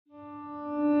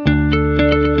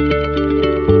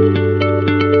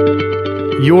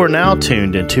You are now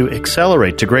tuned into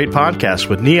Accelerate to Great Podcast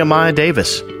with Nehemiah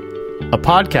Davis, a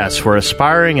podcast for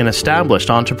aspiring and established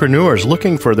entrepreneurs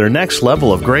looking for their next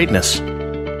level of greatness.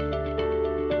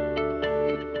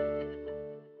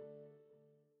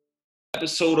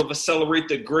 Episode of Accelerate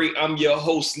to Great. I'm your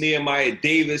host, Nehemiah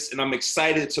Davis, and I'm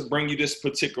excited to bring you this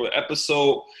particular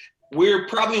episode. We're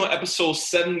probably on episode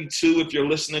 72 if you're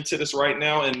listening to this right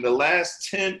now, and the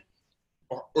last 10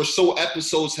 or so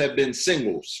episodes have been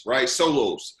singles, right?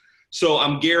 Solos. So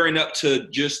I'm gearing up to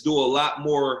just do a lot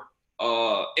more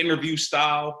interview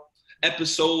style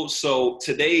episodes. So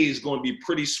today is going to be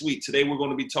pretty sweet. Today we're going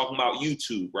to be talking about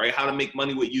YouTube, right? How to make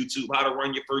money with YouTube, how to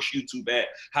run your first YouTube ad,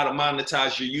 how to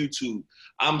monetize your YouTube.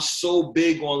 I'm so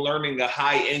big on learning a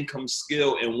high income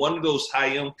skill, and one of those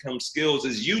high income skills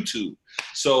is YouTube.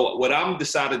 So what I'm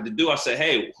decided to do, I said,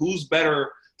 hey, who's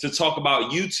better to talk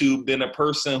about YouTube than a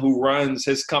person who runs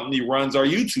his company runs our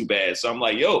YouTube ads? So I'm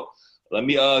like, yo, let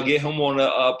me get him on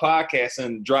a podcast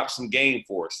and drop some game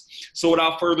for us. So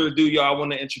without further ado, y'all, I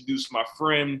want to introduce my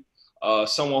friend,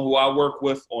 someone who I work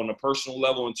with on a personal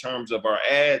level in terms of our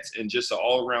ads, and just an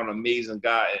all-around amazing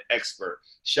guy and expert.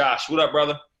 Shosh, what up,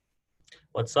 brother?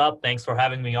 What's up? Thanks for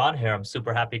having me on here. I'm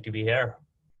super happy to be here.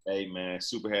 Hey man,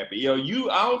 super happy. Yo,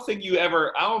 I don't think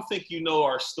you know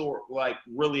our story, like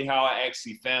really how I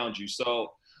actually found you.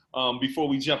 So before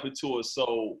we jump into it,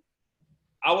 so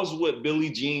I was with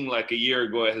Billy Jean like a year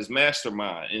ago at his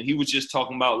mastermind, and he was just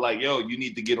talking about like, yo, you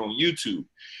need to get on YouTube.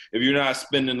 If you're not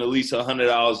spending at least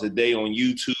 $100 a day on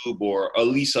YouTube, or at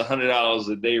least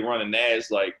 $100 a day running ads,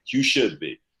 like you should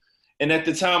be. And at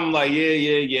the time, I'm like,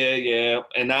 yeah.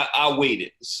 And I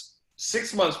waited.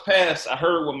 6 months passed. I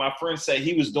heard what my friend said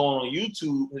he was doing on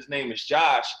YouTube. His name is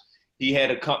Josh. He had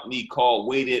a company called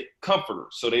Weighted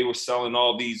Comforters. So they were selling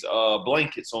all these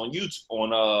blankets on YouTube,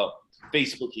 on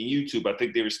Facebook and YouTube. I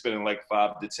think they were spending like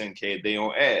 $5 to $10K a day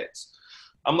on ads.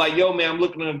 I'm like, yo, man, I'm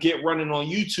looking to get running on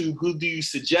YouTube. Who do you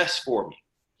suggest for me?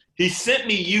 He sent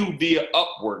me you via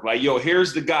Upwork. Like, yo,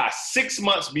 here's the guy. 6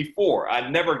 months before,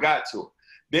 I never got to it.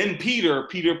 Then Peter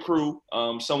Prue,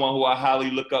 someone who I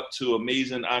highly look up to,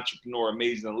 amazing entrepreneur,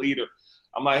 amazing leader.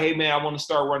 I'm like, hey, man, I want to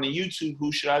start running YouTube.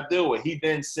 Who should I deal with? He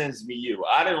then sends me you.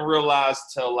 I didn't realize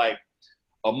till like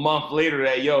a month later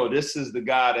that, yo, this is the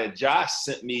guy that Josh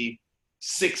sent me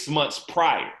 6 months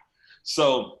prior.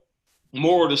 So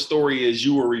more of the story is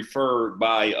you were referred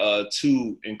by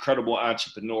two incredible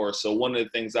entrepreneurs. So one of the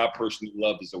things I personally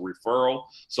love is a referral.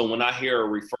 So when I hear a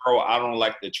referral, I don't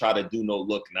like to try to do no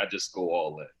looking. I just go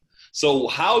all in. So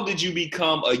how did you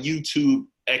become a YouTube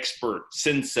expert,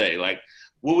 sensei? Like,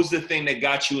 what was the thing that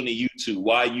got you into YouTube?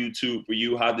 Why YouTube for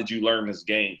you? How did you learn this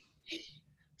game?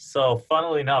 So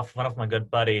funnily enough, one of my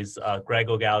good buddies, Greg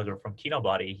O'Gallagher from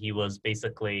KinoBody, he was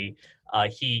basically,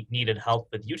 he needed help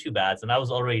with YouTube ads, and I was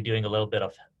already doing a little bit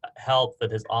of help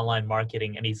with his online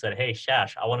marketing, and he said, hey,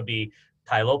 Shash, I want to be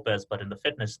Tai Lopez, but in the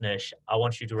fitness niche, I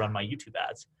want you to run my YouTube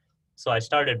ads. So I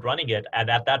started running it, and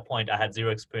at that point, I had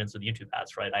zero experience with YouTube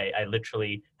ads, right? I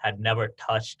literally had never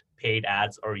touched paid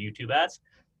ads or YouTube ads,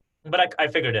 but I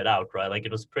figured it out, right? Like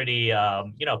it was pretty,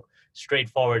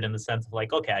 straightforward in the sense of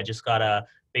like, okay, I just gotta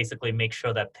basically make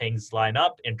sure that things line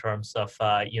up in terms of,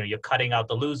 you're cutting out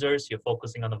the losers, you're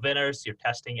focusing on the winners, you're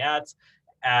testing ads.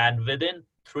 And within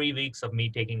 3 weeks of me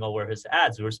taking over his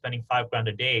ads, we were spending $5,000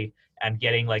 a day and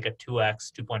getting like a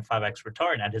 2.5x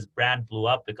return. And his brand blew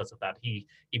up because of that. He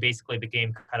basically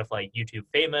became kind of like YouTube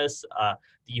famous.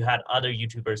 You had other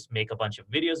YouTubers make a bunch of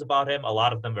videos about him. A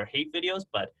lot of them were hate videos,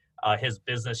 but his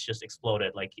business just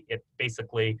exploded. Like it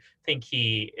basically, I think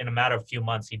in a matter of a few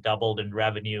months, he doubled in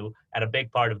revenue. And a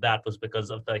big part of that was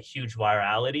because of the huge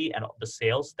virality and the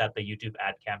sales that the YouTube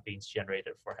ad campaigns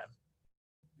generated for him.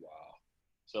 Wow.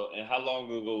 So, and how long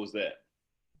ago was that?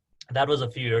 That was a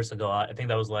few years ago. I think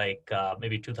that was like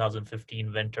maybe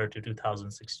 2015 winter to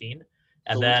 2016.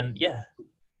 And so then, yeah.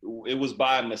 It was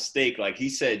by mistake. Like he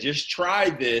said, just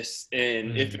try this.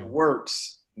 And if it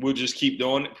works, we'll just keep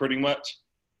doing it pretty much.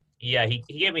 Yeah, he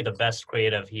gave me the best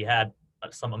creative. He had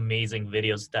some amazing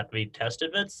videos that we tested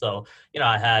with. So,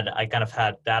 I kind of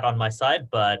had that on my side,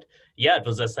 but yeah, it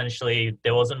was essentially,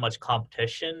 there wasn't much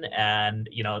competition and,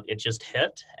 it just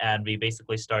hit and we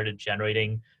basically started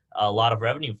generating a lot of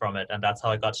revenue from it. And that's how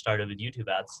I got started with YouTube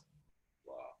ads.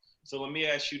 Wow. So let me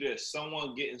ask you this,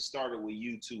 someone getting started with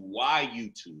YouTube, why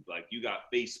YouTube? Like you got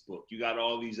Facebook, you got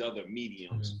all these other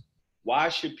mediums. Mm-hmm. Why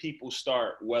should people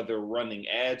start, whether running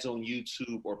ads on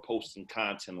YouTube or posting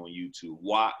content on YouTube?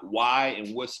 Why,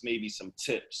 and what's maybe some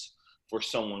tips for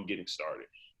someone getting started?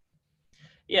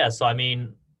 Yeah, so I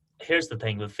mean, here's the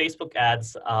thing with Facebook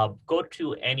ads, go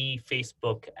to any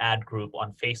Facebook ad group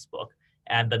on Facebook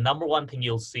And the number one thing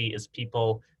you'll see is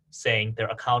people saying their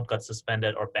account got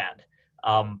suspended or banned.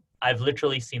 I've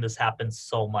literally seen this happen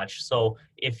so much. So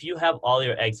if you have all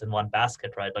your eggs in one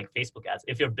basket, right, like Facebook ads,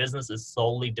 if your business is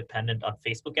solely dependent on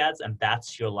Facebook ads and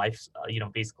that's your life,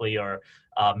 basically your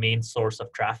main source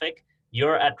of traffic,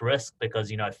 you're at risk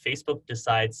because, if Facebook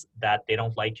decides that they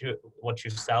don't like what you're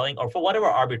selling, or for whatever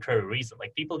arbitrary reason,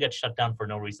 like people get shut down for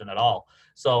no reason at all.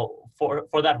 So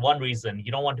for that one reason,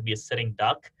 you don't want to be a sitting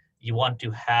duck. You want to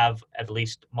have at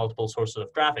least multiple sources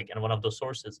of traffic, and one of those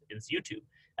sources is YouTube.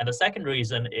 And the second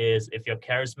reason is if you're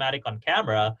charismatic on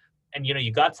camera and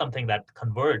you got something that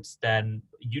converts, then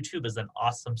YouTube is an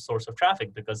awesome source of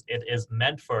traffic because it is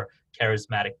meant for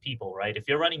charismatic people, right? If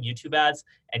you're running YouTube ads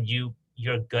and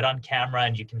you're good on camera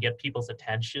and you can get people's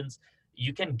attentions,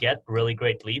 you can get really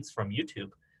great leads from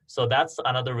YouTube. So that's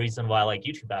another reason why I like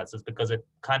YouTube ads, is because it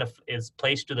kind of is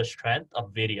placed to the strength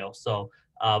of video. So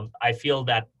I feel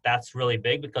that that's really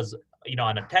big because,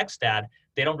 on a text ad,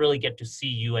 they don't really get to see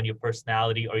you and your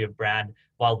personality or your brand,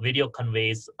 while video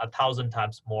conveys 1,000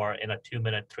 times more in a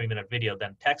 2-minute, 3-minute video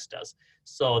than text does.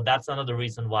 So that's another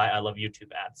reason why I love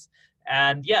YouTube ads.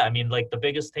 And yeah, the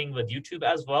biggest thing with YouTube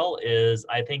as well is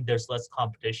I think there's less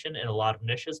competition in a lot of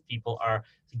niches. People are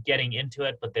getting into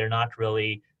it, but they're not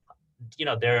really,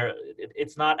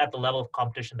 it's not at the level of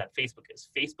competition that Facebook is.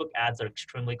 Facebook ads are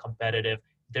extremely competitive.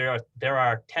 There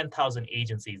are 10,000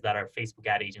 agencies that are Facebook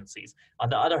ad agencies. On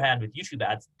the other hand, with YouTube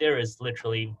ads, there is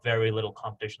literally very little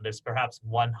competition. There's perhaps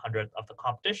 1/100th of the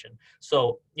competition.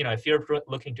 So, if you're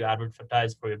looking to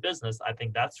advertise for your business, I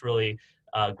think that's really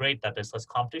great that there's less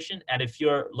competition. And if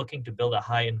you're looking to build a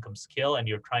high income skill and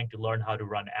you're trying to learn how to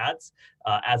run ads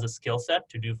as a skill set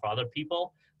to do for other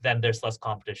people, then there's less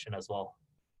competition as well.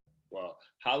 Wow.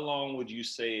 How long would you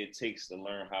say it takes to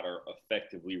learn how to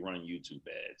effectively run YouTube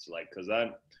ads? Like, cause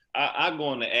I go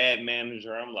on the ad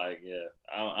manager, I'm like, yeah,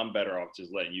 I'm better off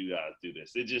just letting you guys do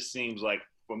this. It just seems like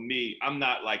for me, I'm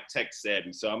not like tech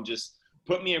savvy. So I'm just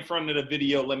put me in front of the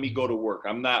video. Let me go to work.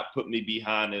 I'm not put me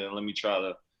behind it and let me try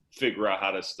to figure out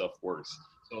how this stuff works.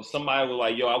 So somebody was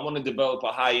like, yo, I want to develop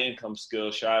a high income skill,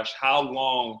 Shash. How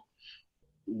long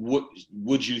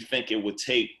would you think it would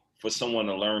take for someone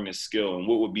to learn this skill, and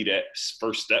what would be that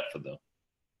first step for them?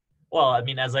 Well,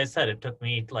 as I said, it took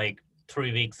me like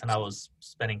 3 weeks and I was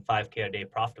spending $5K a day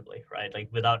profitably, right? Like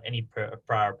without any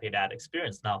prior paid ad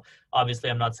experience. Now, obviously,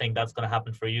 I'm not saying that's going to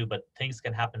happen for you, but things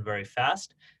can happen very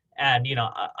fast. And,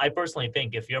 I personally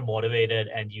think if you're motivated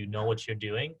and you know what you're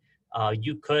doing,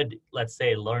 you could, let's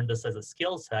say, learn this as a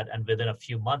skill set and within a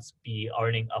few months be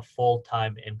earning a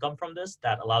full-time income from this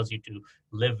that allows you to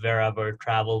live wherever,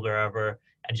 travel wherever,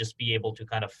 and just be able to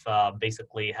kind of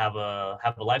basically have a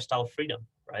lifestyle of freedom,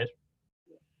 right?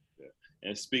 Yeah.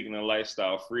 And speaking of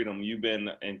lifestyle freedom, you've been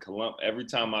in Colombia. Every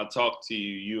time I talk to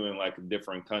you, you in like a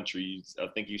different country. I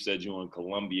think you said you're in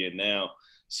Colombia now.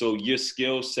 So your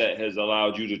skill set has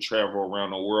allowed you to travel around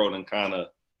the world and kind of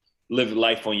live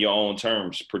life on your own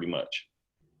terms, pretty much.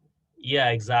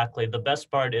 Yeah, exactly. The best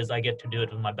part is I get to do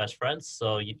it with my best friends.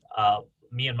 So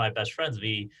me and my best friends,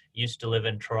 we used to live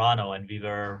in Toronto, and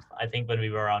I think when we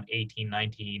were around 18,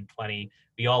 19, 20,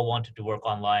 we all wanted to work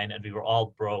online and we were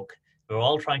all broke. We were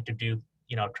all trying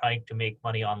to make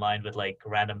money online with like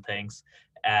random things.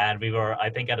 And we were, I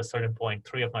think at a certain point,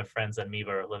 3 of my friends and me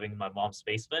were living in my mom's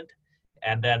basement.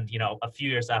 And then, a few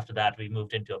years after that, we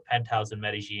moved into a penthouse in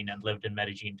Medellin and lived in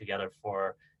Medellin together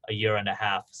for a year and a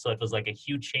half. So it was like a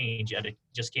huge change. And it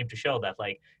just came to show that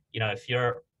like, if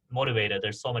you're motivated,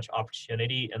 there's so much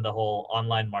opportunity in the whole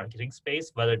online marketing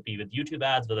space, whether it be with YouTube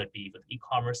ads, whether it be with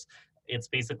e-commerce. It's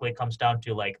basically comes down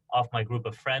to like, of my group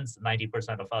of friends,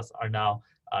 90% of us are now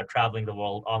traveling the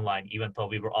world online, even though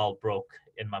we were all broke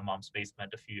in my mom's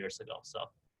basement a few years ago. So.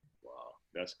 Wow,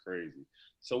 that's crazy.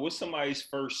 So what's somebody's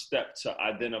first step to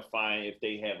identifying if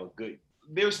they have a good,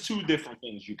 there's 2 different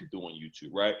things you could do on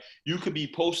YouTube, right? You could be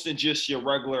posting just your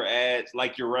regular ads,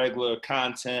 like your regular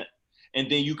content, and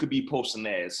then you could be posting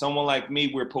ads. Someone like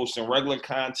me, we're posting regular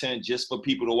content just for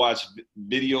people to watch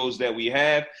videos that we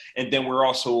have. And then we're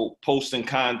also posting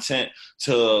content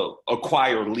to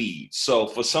acquire leads. So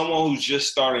for someone who's just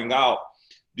starting out,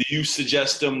 do you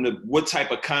suggest them what type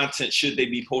of content should they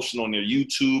be posting on their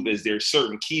YouTube? Is there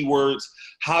certain keywords?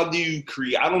 How do you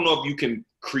create? I don't know if you can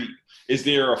create. Is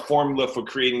there a formula for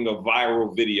creating a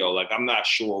viral video? Like, I'm not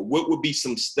sure. What would be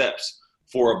some steps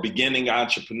for a beginning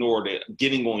entrepreneur to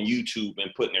getting on YouTube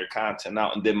and putting their content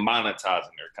out and then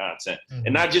monetizing their content? Mm-hmm.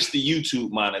 And not just the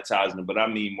YouTube monetizing, but I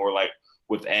mean more like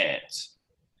with ads.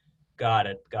 Got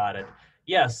it.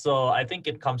 Yeah, so I think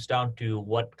it comes down to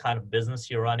what kind of business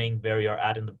you're running, where you're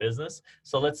at in the business.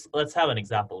 So let's have an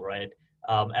example, right?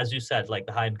 as you said, like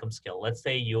the high income skill. Let's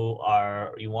say you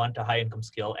want a high income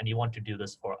skill and you want to do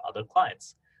this for other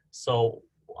clients. So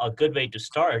a good way to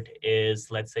start is,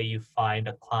 let's say you find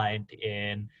a client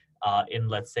in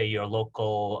let's say your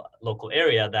local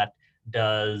area that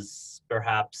does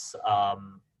perhaps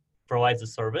provides a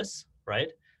service,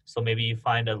 right? So maybe you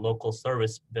find a local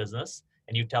service business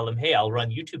and you tell them, hey, I'll run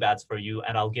YouTube ads for you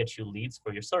and I'll get you leads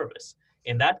for your service.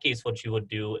 In that case, what you would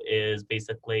do is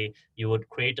basically you would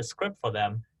create a script for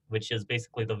them, which is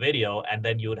basically the video, and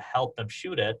then you would help them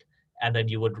shoot it. And then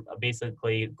you would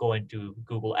basically go into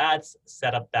Google Ads,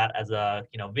 set up that as a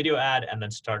video ad, and then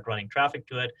start running traffic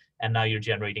to it. And now you're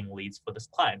generating leads for this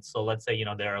client. So let's say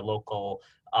they're a local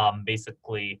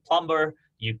basically plumber.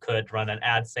 You could run an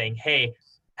ad saying, hey,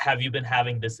 have you been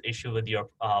having this issue with your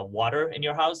water in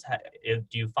your house?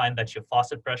 Do you find that your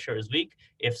faucet pressure is weak?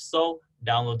 If so,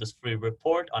 download this free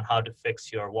report on how to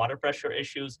fix your water pressure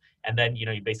issues. And then, you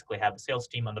basically have the sales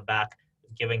team on the back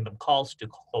giving them calls to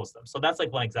close them. So that's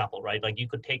like one example, right? Like you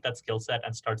could take that skill set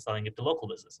and start selling it to local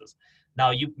businesses.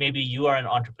 Now, maybe you are an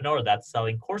entrepreneur that's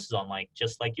selling courses online,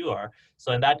 just like you are.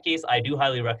 So in that case, I do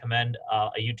highly recommend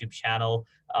a YouTube channel,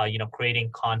 creating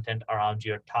content around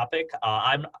your topic.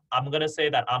 I'm going to say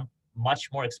that I'm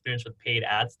much more experienced with paid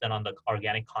ads than on the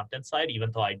organic content side, even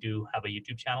though I do have a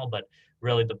YouTube channel, but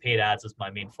really the paid ads is my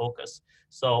main focus.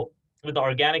 So with the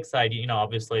organic side,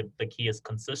 obviously the key is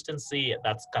consistency.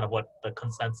 That's kind of what the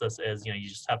consensus is. You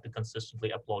just have to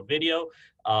consistently upload video.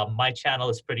 My channel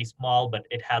is pretty small, but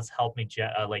it has helped me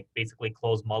basically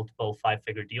close multiple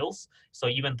 5-figure deals. So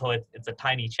even though it's a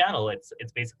tiny channel, it's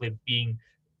basically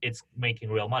it's making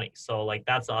real money. So like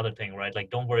that's the other thing, right? Like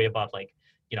don't worry about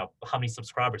how many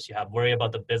subscribers you have. Worry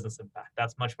about the business impact.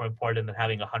 That's much more important than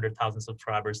having 100,000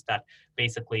 subscribers that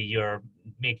basically you're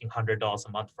making $100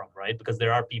 a month from, right? Because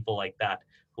there are people like that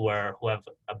who have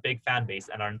a big fan base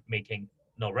and are making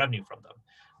no revenue from them.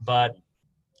 But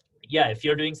yeah, if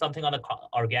you're doing something on the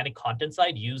organic content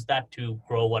side, use that to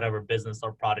grow whatever business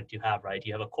or product you have, right?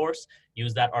 You have a course,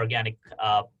 use that organic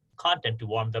content to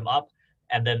warm them up,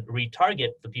 and then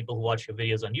retarget the people who watch your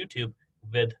videos on YouTube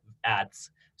with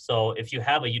ads. So if you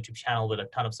have a YouTube channel with a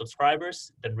ton of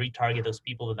subscribers, then retarget those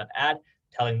people with an ad,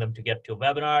 telling them to get to a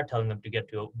webinar, telling them to get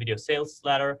to a video sales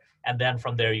letter. And then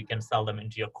from there, you can sell them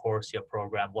into your course, your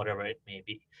program, whatever it may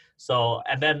be. So,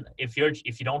 and then if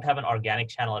you don't have an organic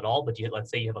channel at all, but let's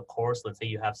say you have a course, let's say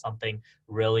you have something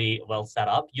really well set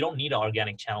up, you don't need an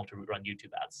organic channel to run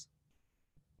YouTube ads.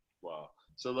 Wow.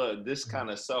 So look, this kind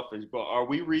of selfish, but are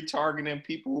we retargeting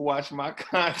people who watch my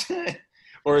content?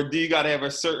 Or do you got to have a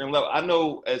certain level? I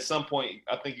know at some point,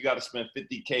 I think you got to spend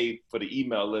 $50K for the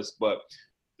email list, but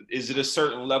is it a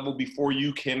certain level before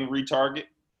you can retarget?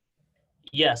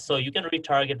 Yes, so you can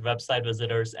retarget website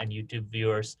visitors and YouTube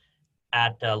viewers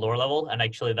at a lower level. And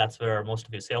actually that's where most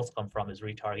of your sales come from, is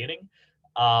retargeting.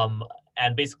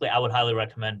 And basically I would highly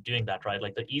recommend doing that, right?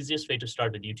 Like the easiest way to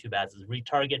start with YouTube ads is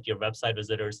retarget your website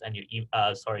visitors and your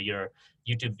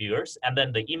YouTube viewers. And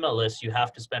then the email list, you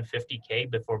have to spend $50K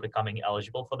before becoming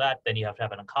eligible for that. Then you have to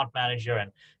have an account manager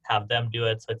and have them do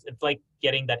it. So it's like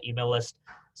getting that email list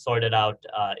sorted out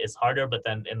is harder, but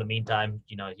then in the meantime,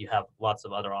 you have lots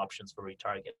of other options for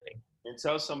retargeting. And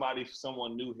tell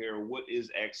someone new here, what is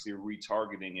actually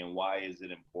retargeting and why is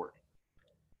it important?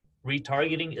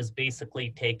 Retargeting is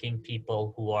basically taking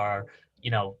people who are,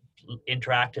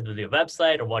 interacted with your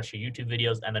website or watch your YouTube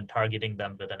videos and then targeting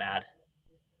them with an ad.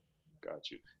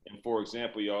 Got you. And for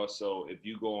example, y'all, so if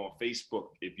you go on Facebook,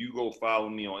 if you go follow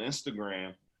me on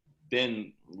Instagram,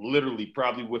 then literally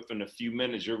probably within a few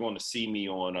minutes, you're going to see me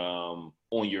on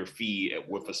your feed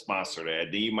with a sponsored ad.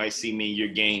 Then you might see me in your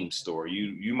game store.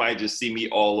 You might just see me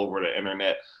all over the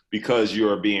internet because you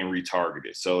are being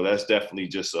retargeted. So that's definitely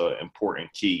just an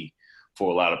important key for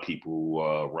a lot of people who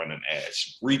run an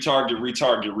ads.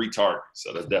 Retarget.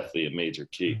 So that's definitely a major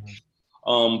key.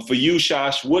 Mm-hmm. For you,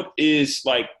 Shash, what is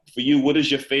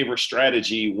your favorite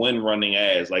strategy when running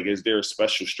ads? Like, is there a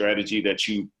special strategy that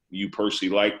you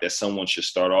personally like that someone should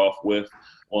start off with?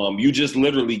 You just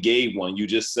literally gave one. You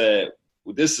just said,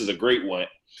 well, this is a great one.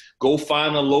 Go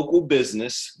find a local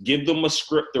business, give them a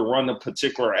script to run a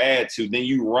particular ad to, then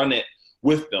you run it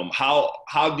with them.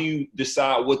 How do you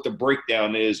decide what the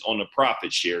breakdown is on the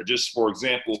profit share? Just for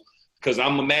example, because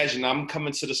I'm imagining I'm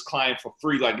coming to this client for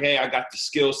free, like, hey, I got the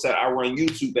skill set. I run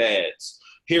YouTube ads.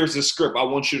 Here's the script. I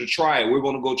want you to try it. We're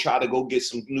going to try to go get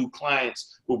some new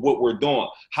clients with what we're doing.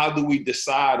 How do we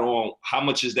decide on how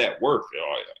much is that worth?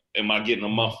 Am I getting a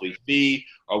monthly fee?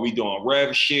 Are we doing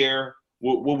rev share?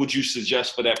 What would you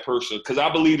suggest for that person? Because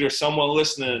I believe there's someone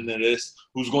listening to this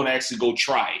who's going to actually go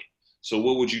try it. So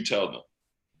what would you tell them?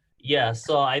 Yeah,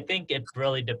 so I think it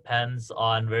really depends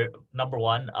on number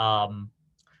one,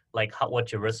 like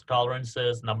what your risk tolerance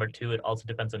is. Number two, it also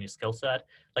depends on your skill set.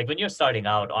 Like when you're starting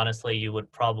out, honestly, you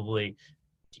would probably,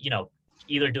 you know,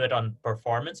 either do it on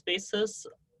performance basis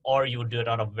or you would do it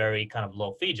on a very kind of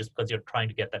low fee just because you're trying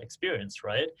to get that experience,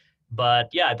 right? But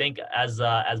yeah, I think as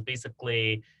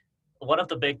basically one of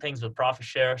the big things with profit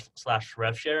share slash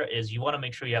rev share is you want to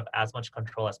make sure you have as much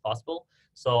control as possible.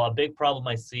 So a big problem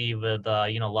I see with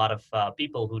a lot of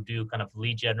people who do kind of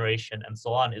lead generation and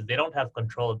so on is they don't have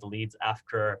control of the leads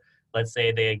after, let's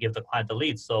say, they give the client the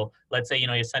leads. So let's say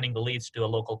you're sending the leads to a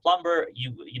local plumber.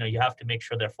 You have to make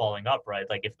sure they're following up, right?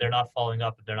 Like if they're not following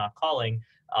up, if they're not calling,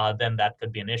 then that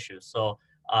could be an issue. So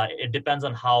it depends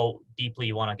on how deeply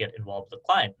you want to get involved with the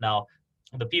client. Now,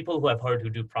 the people who I've heard who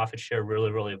do profit share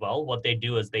really, really well, what they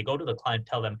do is they go to the client,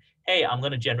 tell them, hey, I'm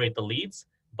going to generate the leads,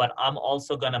 but I'm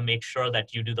also going to make sure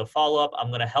that you do the follow-up. I'm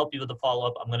going to help you with the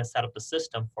follow-up. I'm going to set up the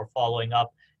system for following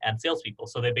up and salespeople.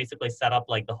 So they basically set up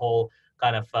like the whole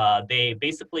kind of, they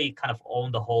basically kind of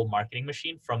own the whole marketing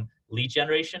machine from lead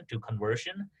generation to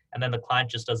conversion. And then the client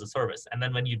just does a service. And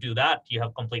then when you do that, you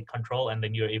have complete control, and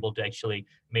then you're able to actually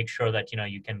make sure that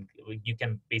you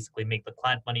can basically make the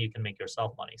client money, you can make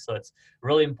yourself money. So it's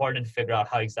really important to figure out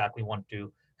how exactly you want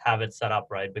to have it set up,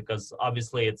 right? Because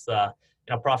obviously it's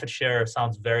profit share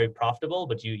sounds very profitable,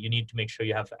 but you need to make sure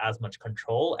you have as much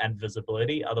control and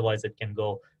visibility. Otherwise, it can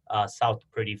go south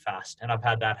pretty fast. And I've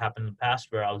had that happen in the past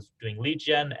where I was doing lead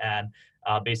gen, and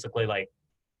basically like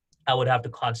I would have to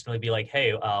constantly be like,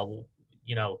 hey,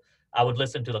 I would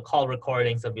listen to the call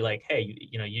recordings and be like, hey,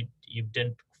 you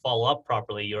didn't follow up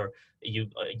properly.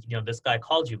 This guy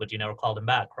called you, but you never called him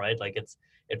back, right? Like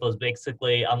it was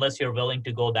basically, unless you're willing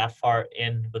to go that far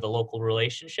in with a local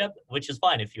relationship, which is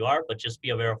fine if you are, but just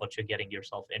be aware of what you're getting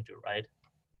yourself into, right?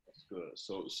 That's good.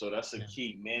 So that's a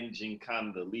key, managing kind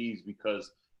of the leads,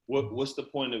 because what's the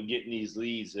point of getting these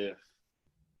leads if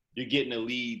you're getting the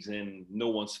leads and no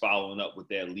one's following up with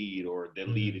that lead, or that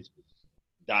lead is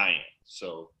dying?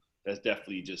 So that's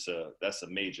definitely that's a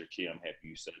major key. I'm happy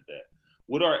you said that.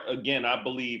 I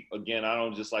believe, I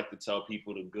don't just like to tell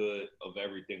people the good of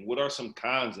everything. What are some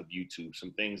cons of YouTube?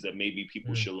 Some things that maybe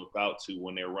people should look out to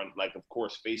when they're running, like, of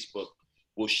course, Facebook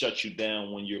will shut you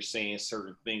down when you're saying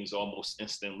certain things almost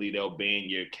instantly. They'll ban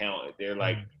your account. They're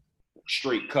like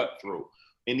straight cutthroat.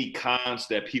 Any cons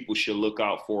that people should look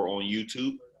out for on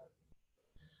YouTube?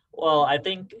 Well, I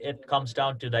think it comes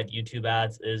down to that YouTube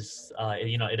ads is,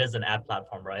 it is an ad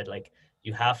platform, right? Like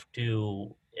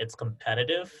it's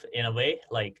competitive in a way.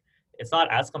 Like it's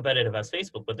not as competitive as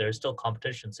Facebook, but there's still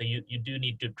competition. So you do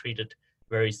need to treat it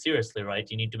very seriously, right?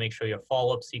 You need to make sure your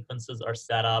follow-up sequences are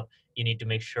set up. You need to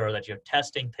make sure that you're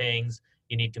testing things.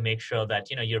 You need to make sure that,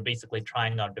 you're basically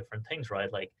trying out different things,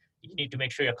 right? Like you need to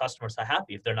make sure your customers are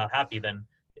happy. If they're not happy, then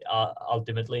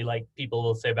ultimately, like people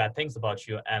will say bad things about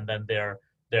you, and then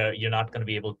you're not going to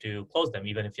be able to close them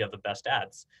even if you have the best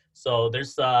ads. So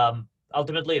there's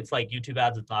ultimately it's like YouTube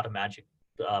ads. It's not a magic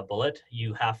bullet.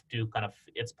 You have to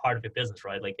it's part of your business,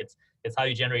 right? Like it's how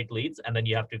you generate leads, and then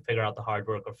you have to figure out the hard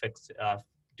work or fix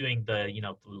doing the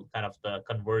kind of the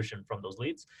conversion from those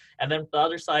leads. And then the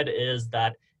other side is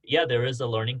that there is a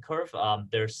learning curve.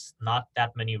 There's not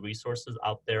that many resources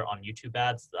out there on YouTube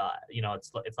ads.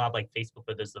 It's not like Facebook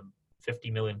where there's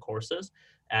 50 million courses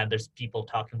and there's people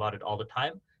talking about it all the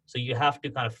time. So you have to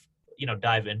kind of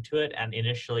dive into it, and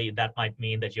initially that might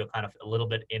mean that you're kind of a little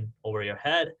bit in over your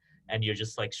head and you're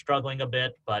just like struggling a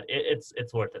bit, but it's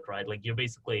worth it, right? Like you're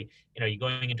basically you're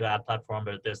going into ad platform,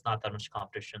 but there's not that much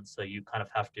competition, so you kind of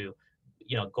have to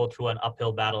go through an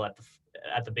uphill battle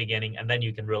at the beginning, and then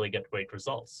you can really get great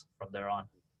results from there on.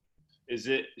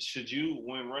 Should you,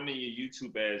 when running your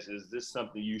YouTube ads, is this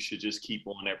something you should just keep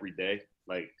on every day?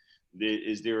 Like,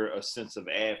 is there a sense of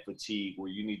ad fatigue where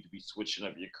you need to be switching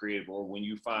up your creative, or when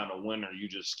you find a winner, you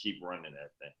just keep running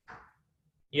that thing?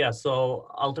 Yeah, so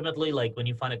ultimately, like when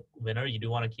you find a winner, you do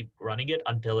want to keep running it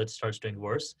until it starts doing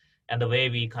worse. And the way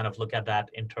we kind of look at that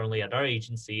internally at our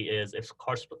agency is if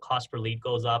cost per lead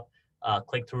goes up,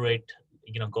 click-through rate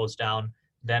goes down,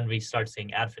 then we start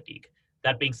seeing ad fatigue.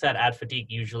 That being said, ad fatigue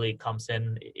usually comes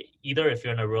in either if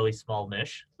you're in a really small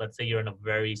niche, let's say you're in a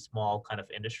very small kind of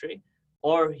industry,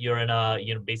 or you're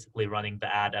in basically running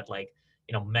the ad at like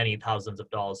many thousands of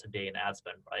dollars a day in ad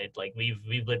spend, right? Like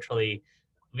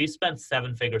we've spent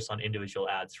 7 figures on individual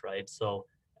ads, right? So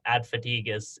ad fatigue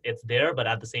it's there, but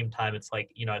at the same time, it's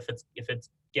like, if it's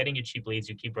getting you cheap leads,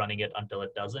 you keep running it until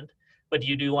it doesn't. But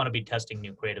you do want to be testing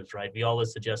new creatives, right? We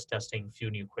always suggest testing a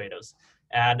few new creatives.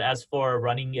 And as for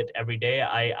running it every day,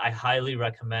 I highly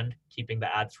recommend keeping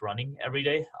the ads running every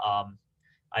day.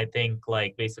 I think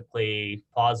like basically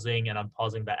pausing and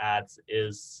unpausing the ads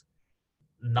is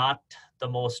not the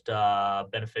most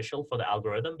beneficial for the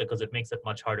algorithm because it makes it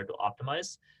much harder to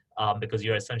optimize because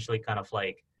you're essentially kind of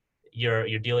like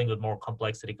you're dealing with more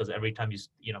complexity because every time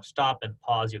you know stop and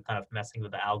pause, you're kind of messing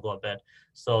with the algo a bit.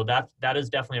 So that is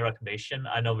definitely a recommendation.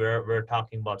 I know we're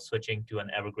talking about switching to an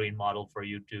evergreen model for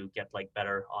you to get like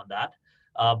better on that.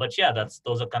 But yeah,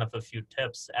 those are kind of a few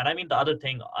tips. And I mean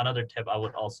another tip I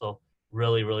would also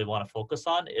really want to focus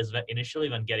on is that initially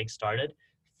when getting started,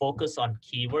 focus on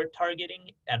keyword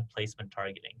targeting and placement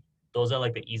targeting. Those are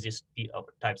like the easiest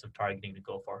types of targeting to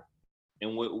go for.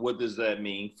 And what does that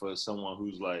mean for someone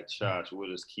who's like, Josh, what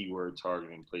is keyword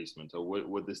targeting placement? Or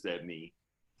what does that mean?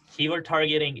 Keyword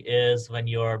targeting is when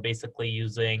you're basically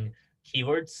using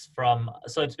keywords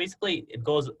so it's basically, it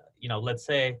goes, you know, let's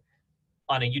say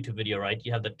on a YouTube video, right?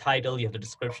 You have the title, you have the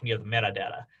description, you have the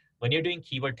metadata. When you're doing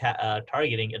keyword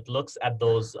targeting, it looks at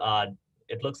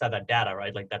that data,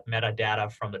 right? Like that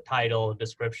metadata from the title,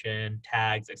 description,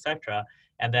 tags, etc.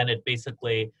 And then it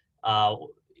basically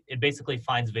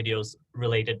finds videos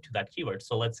related to that keyword.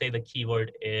 So let's say the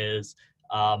keyword is,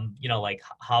 you know, like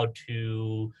how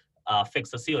to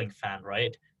fix a ceiling fan,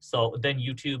 right? So then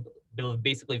YouTube will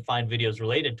basically find videos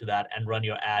related to that and run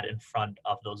your ad in front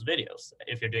of those videos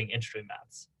if you're doing in-stream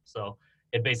ads. So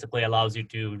it basically allows you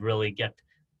to really get,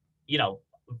 you know,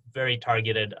 very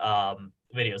targeted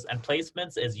videos. And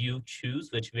placements is you choose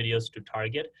which videos to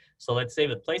target. So let's say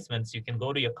with placements, you can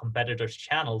go to your competitors'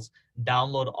 channels,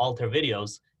 download all their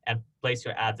videos, and place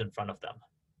your ads in front of them.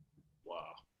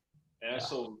 Wow. And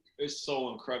it's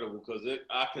so incredible because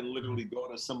I can literally go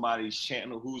to somebody's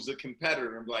channel who's a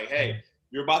competitor and be like, hey,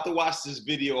 you're about to watch this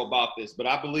video about this, but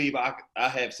I believe I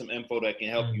have some info that can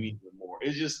help you even more.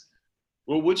 It's just,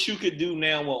 well, what you could do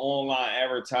now with online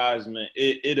advertisement,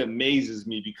 it amazes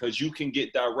me because you can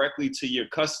get directly to your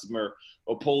customer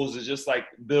opposed to just like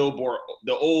billboard,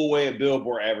 the old way of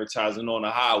billboard advertising on the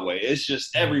highway. It's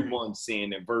just everyone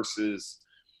seeing it versus,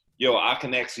 yo, I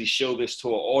can actually show this to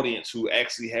an audience who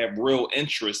actually have real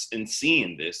interest in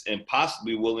seeing this and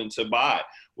possibly willing to buy,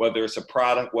 whether it's a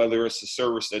product, whether it's a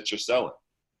service that you're selling.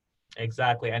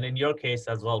 Exactly. And in your case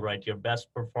as well, right, your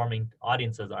best performing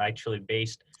audiences are actually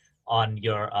based on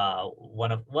your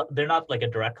they're not like a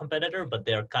direct competitor, but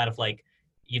they're kind of like,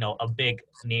 you know, a big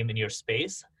name in your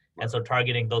space. Right. And so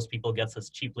targeting those people gets us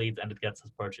cheap leads and it gets us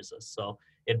purchases. So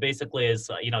it basically is,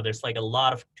 you know, there's like a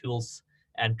lot of tools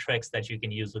and tricks that you can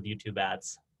use with YouTube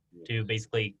ads to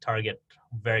basically target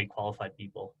very qualified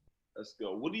people. Let's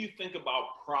go. What do you think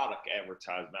about product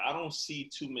advertisement? I don't see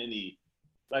too many.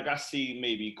 Like I see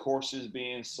maybe courses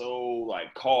being sold,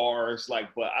 like cars, like,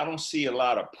 but I don't see a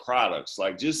lot of products.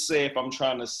 Like just say if I'm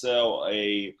trying to sell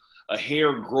a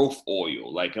hair growth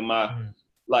oil, like am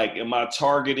I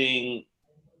targeting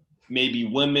maybe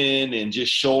women and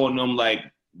just showing them like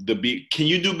can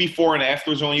you do before and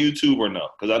afters on YouTube or no?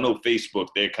 Because I know Facebook,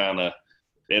 they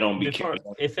don't be caring.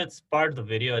 If it's part of the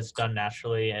video, it's done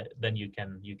naturally, then you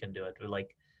can do it.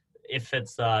 Like if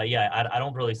it's I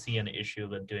don't really see an issue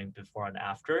with doing before and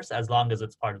afters as long as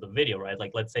it's part of the video, right?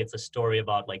 Like let's say it's a story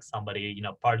about like somebody, you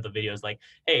know, part of the video is like,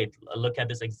 hey, look at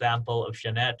this example of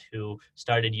Jeanette who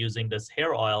started using this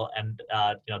hair oil, and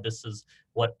you know, this is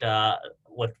what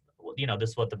you know, this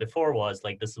is what the before was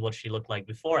like, this is what she looked like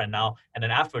before and now, and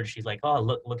then afterwards she's like, oh,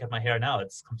 look at my hair now,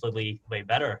 it's completely way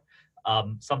better.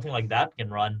 Something like that can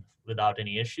run without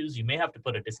any issues. You may have to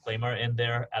put a disclaimer in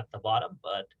there at the bottom,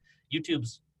 but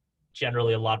YouTube's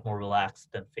generally a lot more relaxed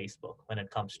than Facebook when it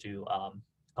comes to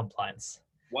compliance.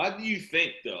 Why do you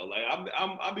think though? Like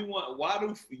I be wondering, why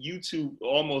do YouTube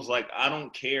almost like I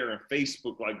don't care and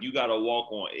Facebook like you got to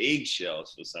walk on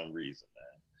eggshells for some reason?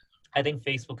 I think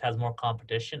Facebook has more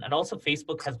competition, and also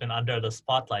Facebook has been under the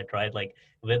spotlight, right? Like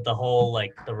with the whole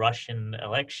like the Russian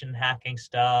election hacking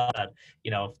stuff,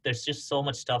 you know, there's just so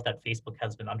much stuff that Facebook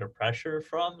has been under pressure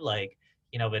from, like,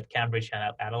 you know, with Cambridge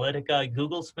Analytica.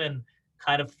 Google's been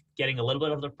kind of getting a little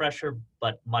bit of the pressure,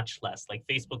 but much less. Like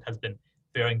Facebook has been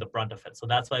bearing the brunt of it. So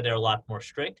that's why they're a lot more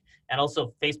strict. And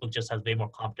also Facebook just has way more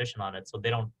competition on it. So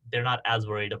they're not as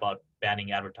worried about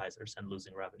banning advertisers and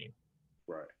losing revenue.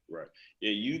 Right.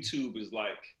 Yeah, YouTube is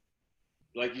like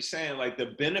you're saying, like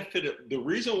the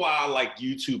reason why I like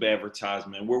YouTube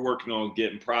advertisement, we're working on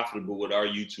getting profitable with our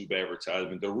YouTube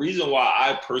advertisement. The reason why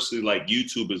I personally like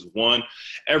YouTube is one,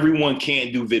 everyone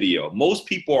can't do video. Most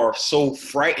people are so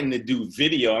frightened to do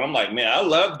video. And I'm like, man, I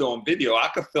love doing video. I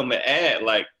could film an ad.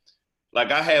 Like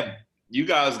I have, you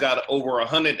guys got over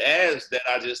 100 ads that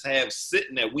I just have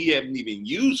sitting that we haven't even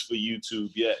used for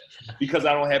YouTube yet because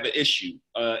I don't have an issue.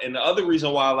 And the other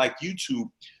reason why I like YouTube,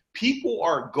 people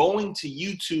are going to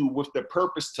YouTube with the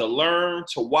purpose to learn,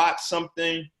 to watch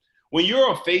something. When you're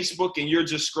on Facebook and you're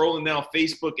just scrolling down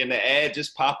Facebook and the ad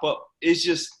just pop up, it's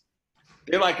just,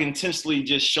 they're like intentionally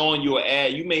just showing you an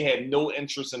ad. You may have no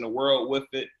interest in the world with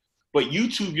it, but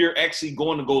YouTube, you're actually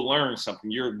going to go learn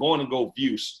something. You're going to go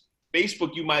view.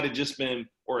 Facebook, you might have just been,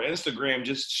 or Instagram,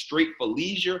 just straight for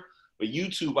leisure. But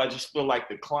YouTube, I just feel like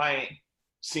the client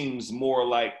seems more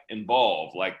like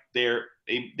involved, like they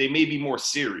may be more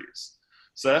serious.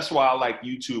 So that's why I like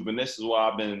YouTube, and this is why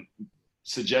I've been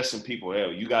suggesting people,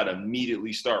 hey, you got to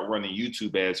immediately start running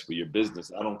YouTube ads for your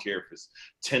business. I don't care if it's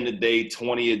 10 a day,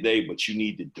 20 a day, but you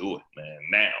need to do it, man,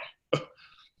 now.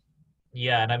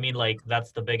 Yeah, and I mean, like,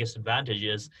 that's the biggest advantage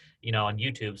is, on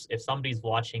YouTube, if somebody's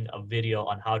watching a video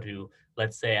on how to,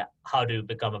 let's say, how to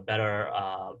become a better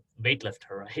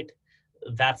weightlifter, right?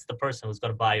 That's the person who's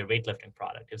going to buy your weightlifting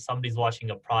product. If somebody's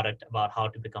watching a product about how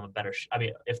to become a better,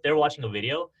 if they're watching a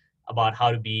video about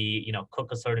how to be,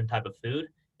 cook a certain type of food,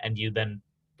 and you then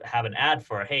have an ad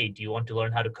for, hey, do you want to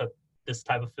learn how to cook this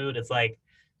type of food? It's like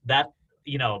that,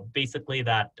 basically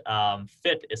that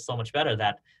fit is so much better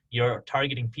that you're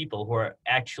targeting people who are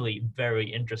actually very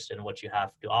interested in what you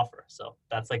have to offer. So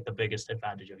that's like the biggest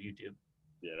advantage of YouTube.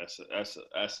 Yeah,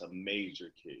 that's a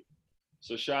major key.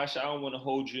 So Shash, I don't want to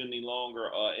hold you any longer.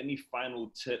 Any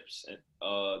final tips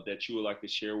that you would like to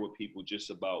share with people just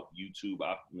about YouTube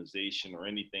optimization or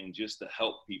anything just to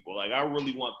help people? Like, I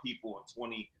really want people in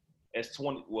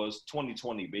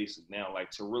 2020 basic now, like,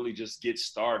 to really just get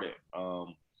started.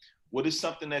 What is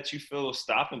something that you feel is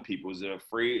stopping people? Is it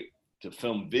afraid to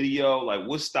film video? Like,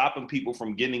 what's stopping people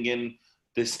from getting in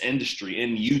this industry,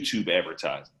 in YouTube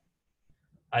advertising?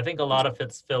 I think a lot of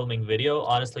it's filming video.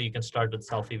 Honestly, you can start with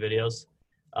selfie videos.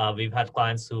 We've had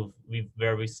clients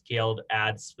where we scaled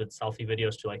ads with selfie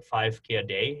videos to like 5K a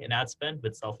day in ad spend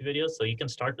with selfie videos. So you can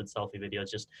start with selfie videos.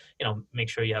 Just, make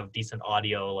sure you have decent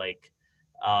audio, like,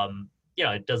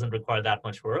 it doesn't require that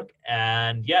much work.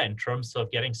 And yeah, in terms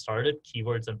of getting started,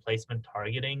 keywords and placement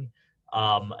targeting,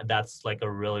 that's like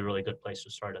a really, really good place to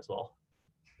start as well.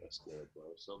 That's good, bro.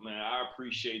 So, man, I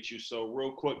appreciate you. So,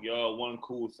 real quick, y'all, one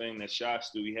cool thing that Shash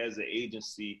do, he has an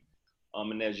agency.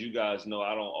 And as you guys know,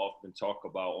 I don't often talk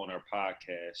about on our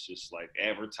podcast, just like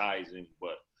advertising,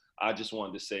 but I just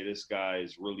wanted to say this guy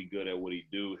is really good at what he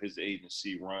do. His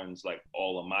agency runs like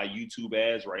all of my YouTube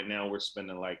ads. Right now, we're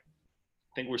spending like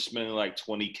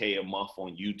 20K a month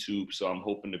on YouTube. So I'm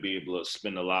hoping to be able to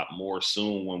spend a lot more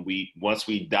soon once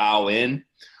we dial in.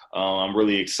 I'm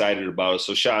really excited about it.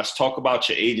 So Shash, talk about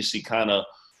your agency, kind of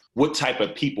what type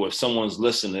of people, if someone's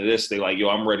listening to this, they like, yo,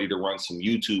 I'm ready to run some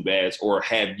YouTube ads, or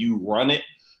have you run it?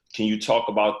 Can you talk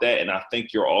about that? And I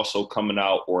think you're also coming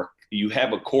out, or you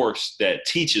have a course that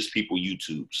teaches people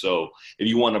YouTube. So if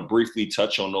you want to briefly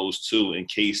touch on those two, in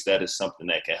case that is something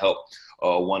that can help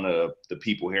one of the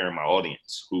people here in my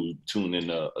audience who tune in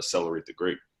to Accelerate the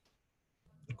Great.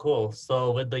 Cool.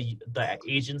 So with the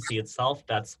agency itself,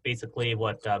 that's basically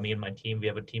what me and my team, we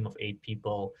have a team of 8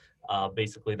 people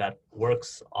basically that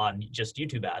works on just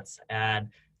YouTube ads. And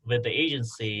with the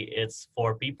agency, it's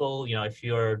for people, if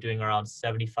you're doing around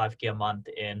 75K a month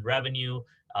in revenue,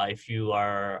 if you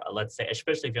are, let's say,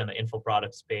 especially if you're in the info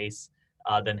product space,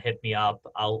 then hit me up.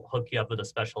 I'll hook you up with a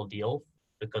special deal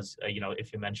because,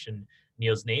 if you mention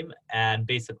Neo's name, and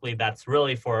basically that's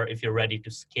really for if you're ready to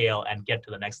scale and get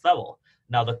to the next level.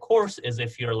 Now, the course is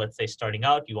if you're, let's say, starting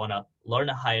out, you want to learn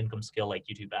a high income skill like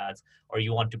YouTube ads, or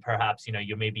you want to perhaps,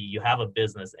 you have a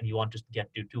business and you want to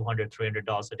get to $200,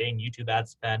 $300 a day in YouTube ad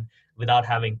spend without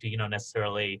having to,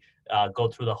 necessarily go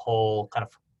through the whole kind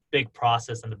of big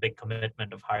process and the big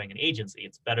commitment of hiring an agency.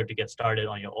 It's better to get started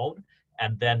on your own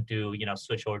and then to,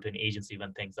 switch over to an agency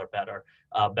when things are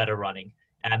better running.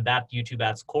 And that YouTube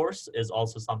ads course is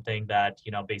also something that,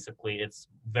 basically it's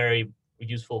very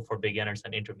useful for beginners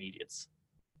and intermediates.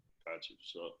 Got you.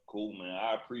 So cool, man.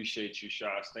 I appreciate you,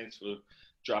 Shash. Thanks for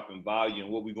dropping value.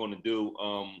 And what we're going to do,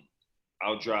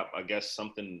 I'll drop, I guess,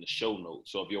 something in the show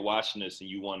notes. So if you're watching this and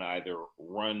you want to either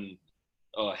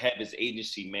have his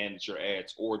agency manage your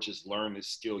ads or just learn this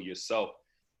skill yourself,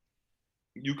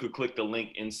 you could click the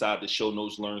link inside the show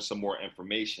notes, learn some more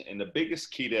information. And the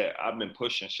biggest key that I've been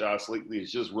pushing, Shash, lately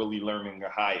is just really learning a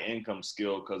high income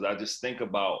skill, because I just think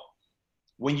about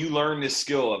when you learn this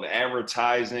skill of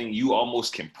advertising, you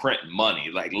almost can print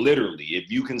money. Like literally, if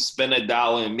you can spend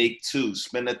 $1 and make $2,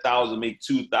 spend 1,000, make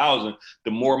 2,000, the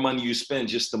more money you spend,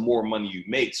 just the more money you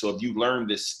make. So if you learn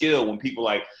this skill, when people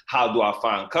like, how do I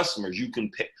find customers? You can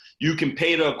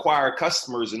pay to acquire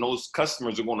customers, and those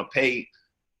customers are going to pay,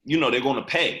 they're going to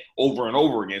pay over and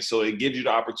over again. So it gives you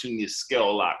the opportunity to scale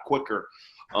a lot quicker.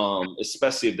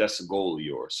 especially if that's a goal of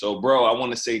yours. So, bro, I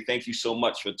want to say thank you so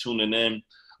much for tuning in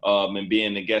and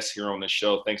being a guest here on the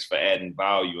show. Thanks for adding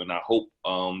value. And I hope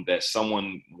that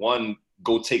someone, one,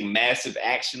 go take massive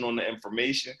action on the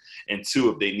information, and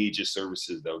two, if they need your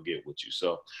services, they'll get with you.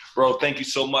 So, bro, thank you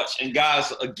so much. And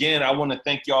guys, again, I want to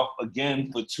thank y'all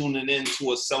again for tuning in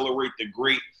to Accelerate the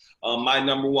Great. My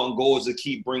number one goal is to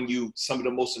keep bringing you some of the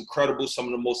most incredible, some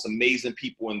of the most amazing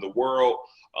people in the world.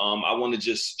 I want to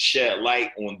just shed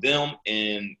light on them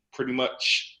and pretty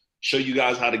much show you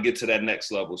guys how to get to that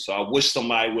next level. So I wish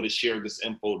somebody would have shared this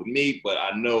info to me, but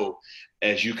I know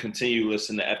as you continue to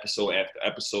listen to episode after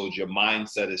episode, your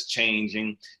mindset is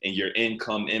changing and your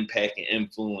income, impact, and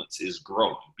influence is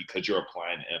growing because you're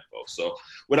applying the info. So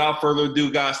without further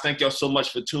ado, guys, thank y'all so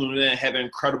much for tuning in. Have an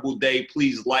incredible day.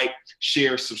 Please like,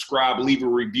 share, subscribe, leave a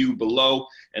review below,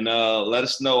 and let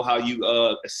us know how you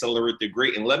accelerate the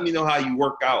great. And let me know how you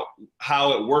work out,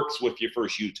 how it works with your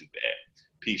first YouTube ad.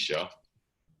 Peace, y'all.